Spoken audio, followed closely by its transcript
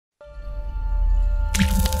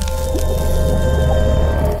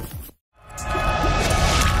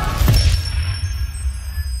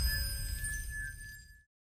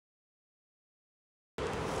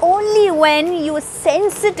when you are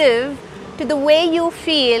sensitive to the way you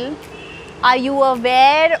feel, are you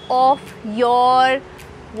aware of your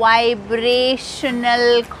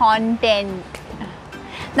vibrational content?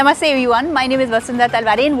 Namaste everyone, my name is Vasudha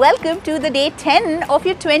Talware and welcome to the day 10 of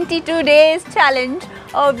your 22 days challenge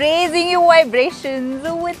of raising your vibrations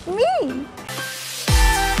with me.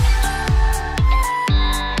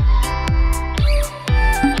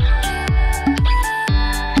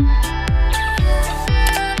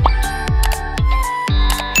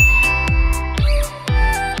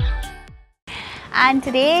 And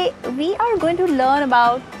today we are going to learn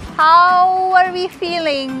about how are we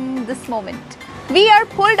feeling this moment. We are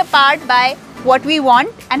pulled apart by what we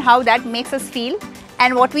want and how that makes us feel,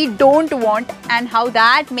 and what we don't want and how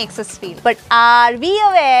that makes us feel. But are we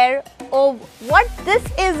aware of what this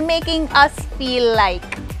is making us feel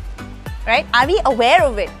like? Right? Are we aware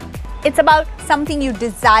of it? It's about something you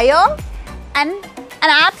desire and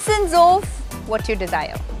an absence of what you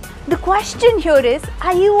desire. The question here is,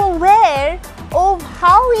 are you aware of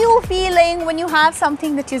how you're feeling when you have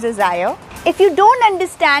something that you desire? If you don't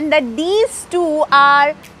understand that these two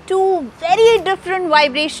are two very different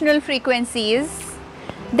vibrational frequencies,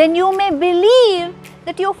 then you may believe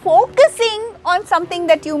that you're focusing on something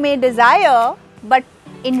that you may desire, but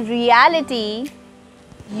in reality,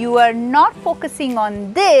 you are not focusing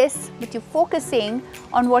on this, but you're focusing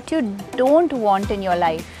on what you don't want in your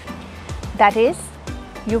life. That is,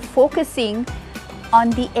 you're focusing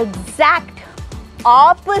on the exact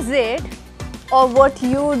opposite of what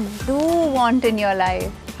you do want in your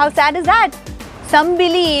life. How sad is that? Some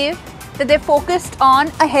believe that they're focused on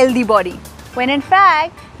a healthy body, when in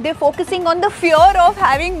fact they're focusing on the fear of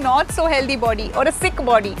having not so healthy body or a sick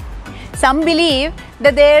body. Some believe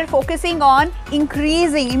that they're focusing on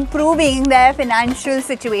improving their financial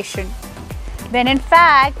situation, when in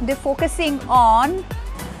fact they're focusing on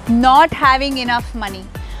not having enough money.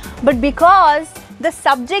 But because the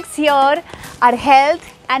subjects here are health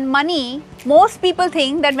and money, most people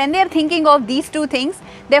think that when they're thinking of these two things,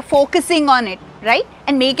 they're focusing on it, right?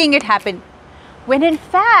 And making it happen. When in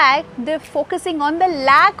fact, they're focusing on the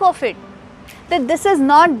lack of it. That this is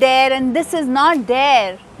not there and this is not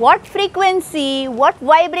there. What frequency, what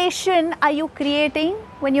vibration are you creating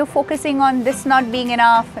when you're focusing on this not being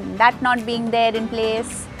enough and that not being there in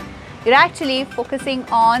place? You're actually focusing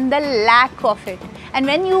on the lack of it. And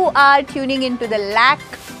when you are tuning into the lack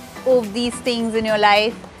of these things in your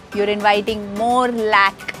life, you're inviting more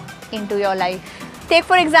lack into your life. Take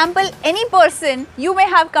for example, any person you may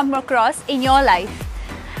have come across in your life,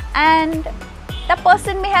 and the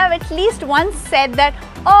person may have at least once said that,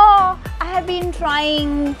 oh, I have been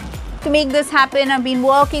trying to make this happen, I've been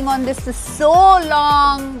working on this for so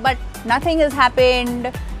long, but nothing has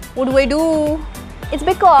happened. What do I do? It's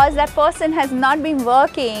because that person has not been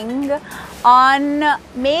working on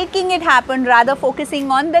making it happen, rather focusing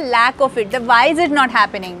on the lack of it, the why is it not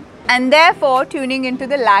happening, and therefore tuning into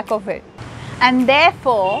the lack of it. And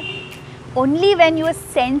therefore, only when you are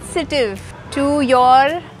sensitive to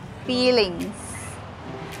your feelings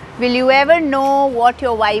will you ever know what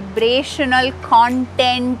your vibrational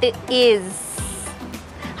content is.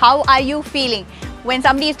 How are you feeling? When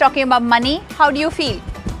somebody is talking about money, how do you feel?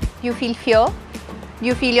 You feel fear? Do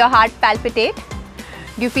you feel your heart palpitate?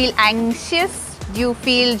 Do you feel anxious? Do you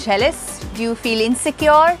feel jealous? Do you feel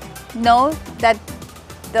insecure? Know that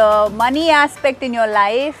the money aspect in your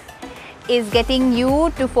life is getting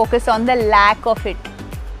you to focus on the lack of it.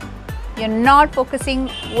 You're not focusing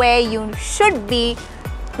where you should be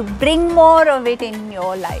to bring more of it in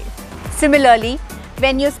your life. Similarly,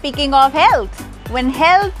 when you're speaking of health, when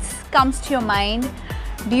health comes to your mind,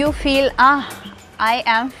 do you feel, I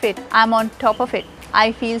am fit, I'm on top of it,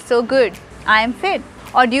 I feel so good, I am fit?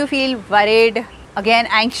 Or do you feel worried, again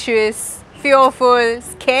anxious, fearful,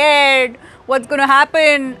 scared, what's going to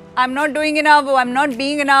happen, I'm not doing enough, or I'm not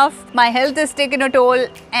being enough, my health is taking a toll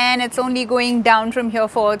and it's only going down from here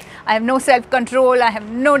forth, I have no self-control, I have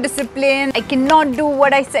no discipline, I cannot do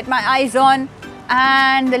what I set my eyes on,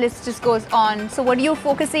 and the list just goes on. So what are you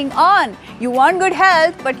focusing on? You want good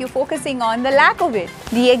health, but you're focusing on the lack of it,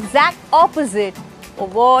 the exact opposite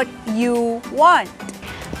of what you want.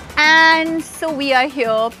 And so we are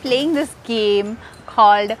here playing this game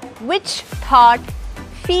called Which Thought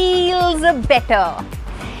Feels Better.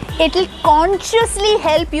 It will consciously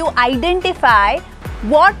help you identify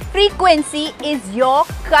what frequency is your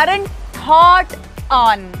current thought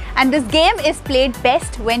on. And this game is played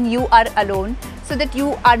best when you are alone, so that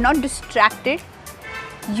you are not distracted,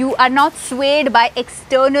 you are not swayed by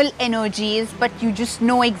external energies, but you just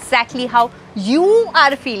know exactly how you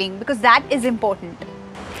are feeling, because that is important.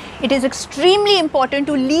 It is extremely important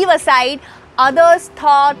to leave aside others'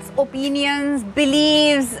 thoughts, opinions,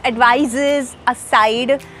 beliefs, advices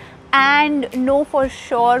aside and know for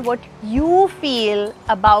sure what you feel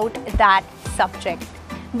about that subject.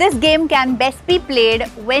 This game can best be played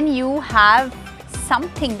when you have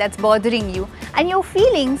something that's bothering you and you're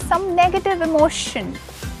feeling some negative emotion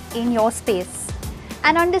in your space.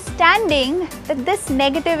 And understanding that this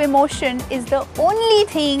negative emotion is the only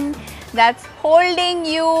thing that's holding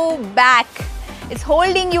you back. It's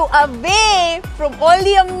holding you away from all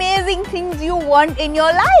the amazing things you want in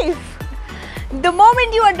your life. The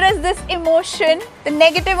moment you address this emotion, the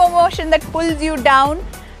negative emotion that pulls you down,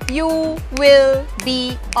 you will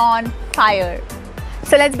be on fire.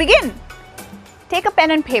 So let's begin. Take a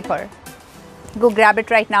pen and paper. Go grab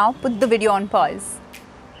it right now. Put the video on pause.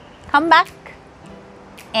 Come back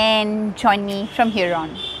and join me from here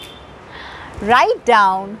on. Write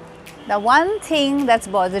down the one thing that's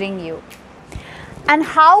bothering you. And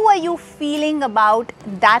how are you feeling about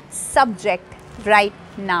that subject right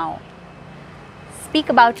now? Speak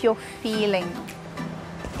about your feeling.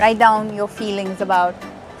 Write down your feelings about,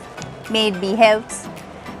 may it be health,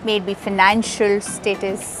 may it be financial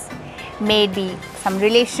status, may it be some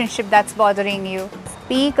relationship that's bothering you.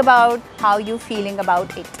 Speak about how you're feeling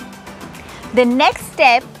about it. The next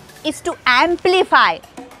step is to amplify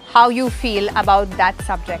how you feel about that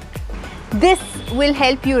subject. This will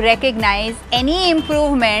help you recognize any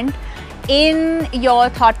improvement in your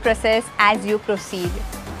thought process as you proceed.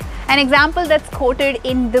 An example that's quoted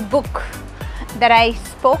in the book that I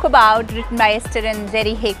spoke about, written by Esther and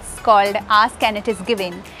Jerry Hicks, called Ask and It Is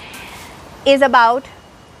Given, is about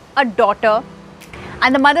a daughter,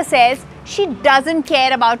 and the mother says, she doesn't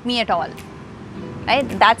care about me at all. Right?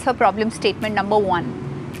 That's her problem statement number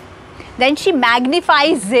one. Then she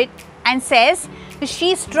magnifies it and says,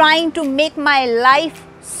 she's trying to make my life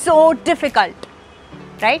so difficult.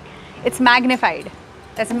 Right? It's magnified.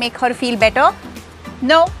 Does it make her feel better?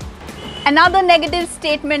 No. Another negative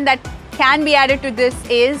statement that can be added to this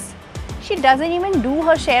is, she doesn't even do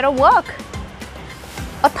her share of work.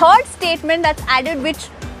 A third statement that's added which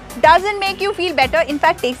doesn't make you feel better, in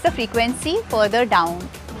fact takes the frequency further down.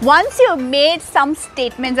 Once you've made some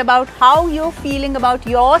statements about how you're feeling about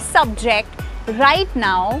your subject right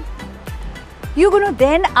now, you're going to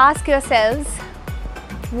then ask yourselves,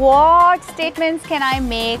 what statements can I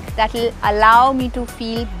make that will allow me to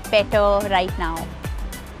feel better right now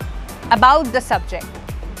about the subject?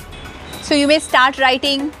 So you may start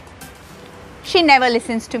writing, she never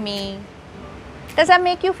listens to me. Does that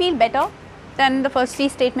make you feel better than the first three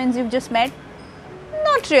statements you've just made?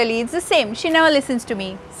 Not really, it's the same. She never listens to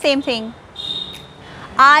me. Same thing.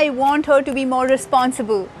 I want her to be more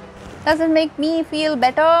responsible. Does it make me feel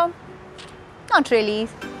better? Not really.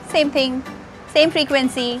 Same thing. Same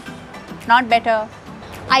frequency. Not better.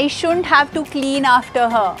 I shouldn't have to clean after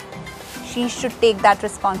her. She should take that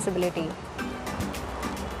responsibility.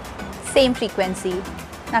 Same frequency.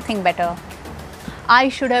 Nothing better. I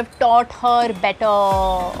should have taught her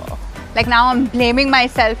better. Like now I'm blaming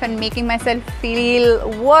myself and making myself feel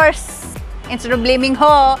worse. Instead of blaming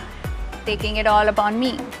her, taking it all upon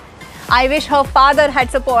me. I wish her father had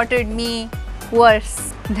supported me.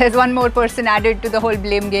 Worse. There's one more person added to the whole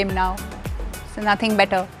blame game now. So nothing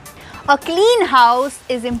better. A clean house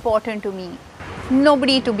is important to me.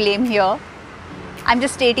 Nobody to blame here. I'm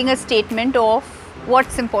just stating a statement of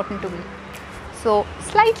what's important to me. So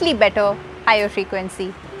slightly better, higher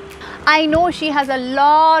frequency. I know she has a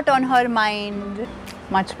lot on her mind.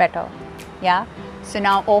 Much better. Yeah. So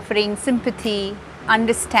now offering sympathy,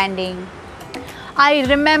 understanding. I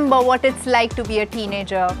remember what it's like to be a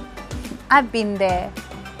teenager. I've been there.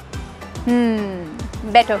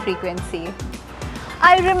 Better frequency.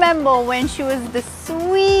 I remember when she was the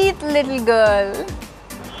sweet little girl.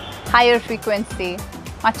 Higher frequency.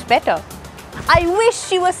 Much better. I wish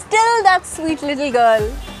she was still that sweet little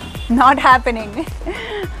girl. Not happening.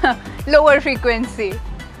 Lower frequency.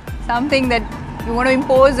 Something that you want to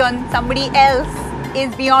impose on somebody else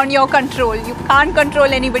is beyond your control. You can't control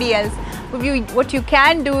anybody else. What you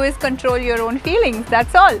can do is control your own feelings.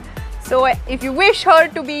 That's all. So if you wish her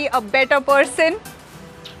to be a better person,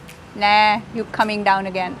 nah, you're coming down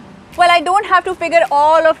again. Well, I don't have to figure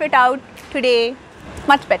all of it out today.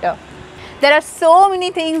 Much better. There are so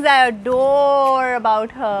many things I adore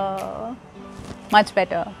about her. Much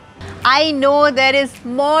better. I know there is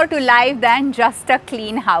more to life than just a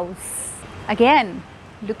clean house. Again,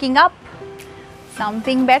 looking up.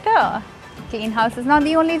 Something better. Clean house is not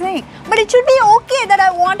the only thing. But it should be okay that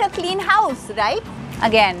I want a clean house, right?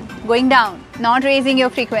 Again, going down, not raising your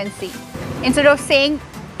frequency. Instead of saying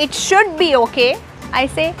it should be okay, I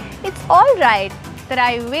say It's alright that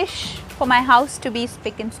I wish for my house to be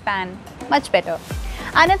spick and span. Much better.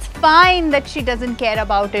 And it's fine that she doesn't care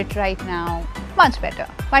about it right now. Much better.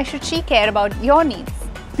 Why should she care about your needs?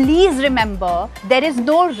 Please remember, there is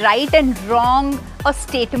no right and wrong a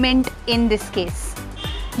statement in this case.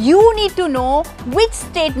 You need to know which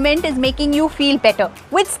statement is making you feel better,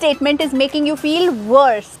 which statement is making you feel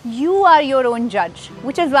worse. You are your own judge,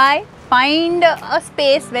 which is why find a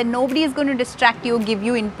space where nobody is going to distract you, give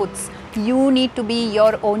you inputs. You need to be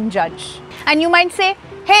your own judge. And you might say,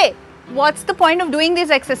 hey, what's the point of doing this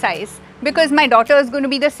exercise? Because my daughter is going to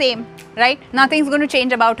be the same, right? Nothing's going to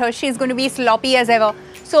change about her. She's going to be sloppy as ever.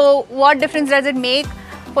 So what difference does it make?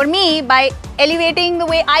 For me, by elevating the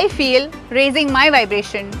way I feel, raising my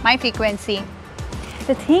vibration, my frequency.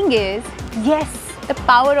 The thing is, yes, the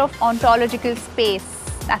power of ontological space,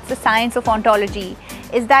 that's the science of ontology,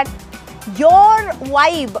 is that your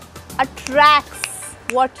vibe attracts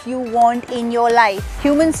what you want in your life.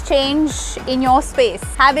 Humans change in your space,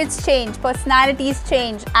 habits change, personalities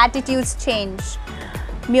change, attitudes change,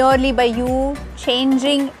 merely by you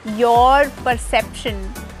changing your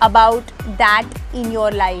perception about that in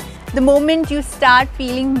your life. The moment you start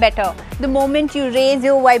feeling better, the moment you raise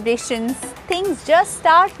your vibrations, things just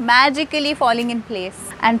start magically falling in place.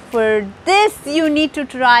 And for this, you need to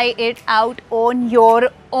try it out on your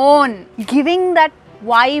own. Giving that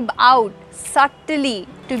vibe out subtly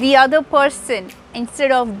to the other person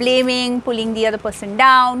instead of blaming, pulling the other person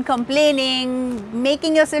down, complaining,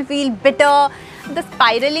 making yourself feel bitter. The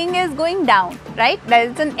spiraling is going down, right? That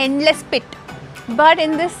is an endless pit. But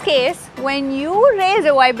in this case, when you raise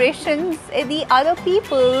your vibrations, the other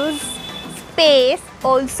people's space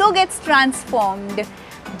also gets transformed.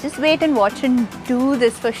 Just wait and watch and do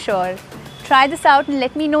this for sure. Try this out and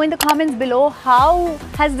let me know in the comments below how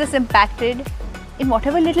has this impacted in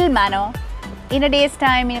whatever little manner. In a day's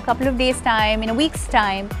time, in a couple of days' time, in a week's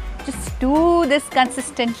time. Just do this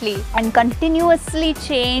consistently and continuously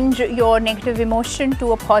change your negative emotion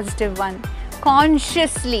to a positive one.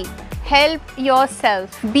 Consciously help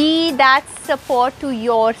yourself. Be that support to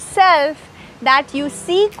yourself that you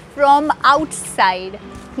seek from outside.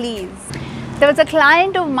 Please. There was a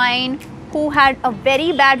client of mine who had a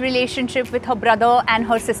very bad relationship with her brother and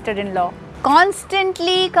her sister-in-law.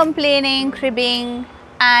 Constantly complaining, cribbing,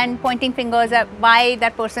 and pointing fingers at why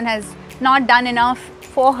that person has not done enough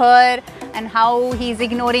for her and how he's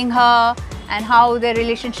ignoring her and how their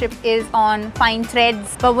relationship is on fine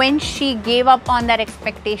threads. But when she gave up on that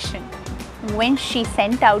expectation, when she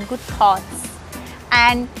sent out good thoughts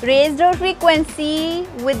and raised her frequency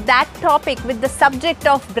with that topic, with the subject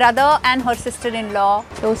of brother and her sister-in-law,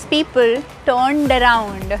 those people turned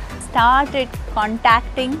around, started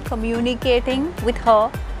contacting, communicating with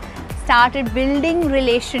her, started building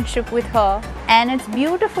relationship with her, and it's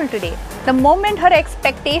beautiful today. The moment her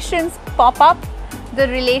expectations pop up, the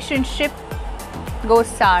relationship goes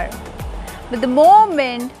sour. But the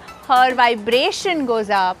moment her vibration goes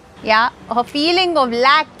up, her feeling of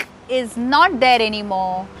lack is not there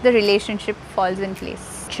anymore, the relationship falls in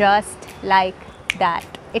place. Just like that.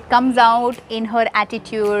 It comes out in her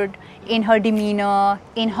attitude, in her demeanor,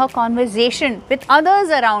 in her conversation with others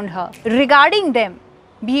around her regarding them.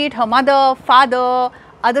 Be it her mother, father,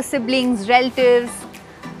 other siblings, relatives,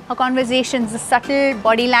 her conversations, the subtle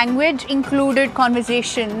body language included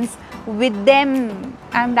conversations with them,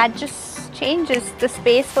 and that just changes the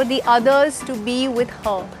space for the others to be with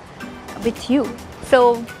her, with you.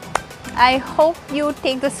 So I hope you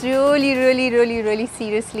take this really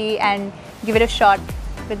seriously and give it a shot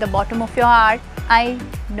with the bottom of your heart. I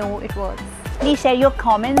know it works. Please share your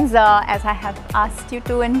comments as I have asked you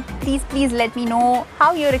to, and please let me know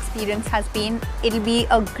how your experience has been. It'll be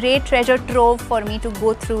a great treasure trove for me to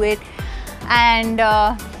go through it and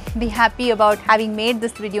be happy about having made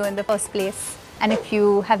this video in the first place. And if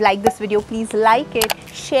you have liked this video, please like it,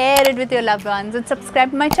 share it with your loved ones, and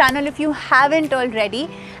subscribe to my channel if you haven't already,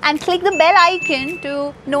 and click the bell icon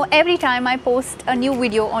to know every time I post a new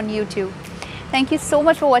video on YouTube. Thank you so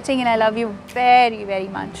much for watching, and I love you very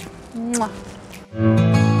much. Mwah.